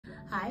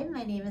Hi,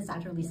 my name is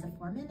Dr. Lisa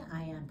Foreman.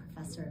 I am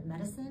professor of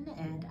medicine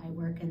and I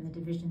work in the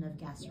Division of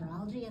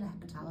Gastroenterology and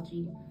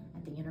Hepatology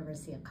at the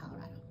University of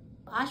Colorado.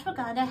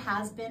 Ashwagandha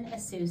has been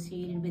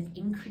associated with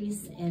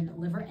increase in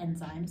liver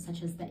enzymes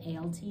such as the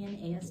ALT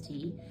and AST.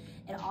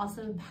 It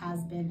also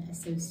has been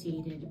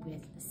associated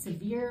with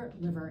severe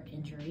liver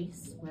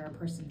injuries where a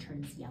person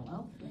turns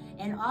yellow,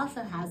 and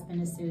also has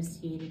been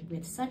associated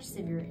with such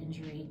severe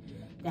injury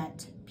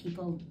that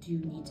people do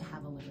need to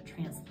have a liver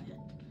transplant.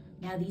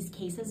 Now, these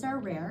cases are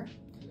rare,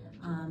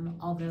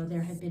 although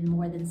there have been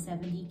more than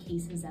 70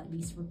 cases at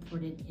least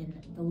reported in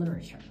the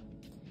literature.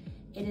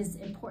 It is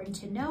important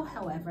to know,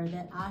 however,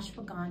 that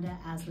ashwagandha,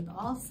 as with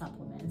all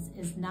supplements,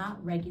 is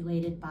not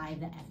regulated by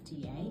the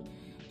FDA,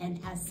 and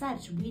as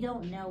such, we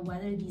don't know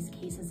whether these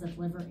cases of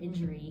liver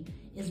injury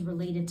is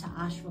related to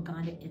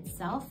ashwagandha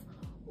itself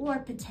or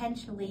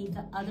potentially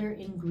the other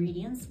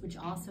ingredients, which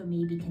also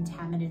may be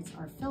contaminants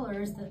or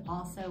fillers that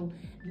also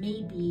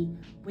may be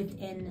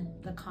within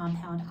the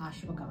compound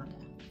ashwagandha.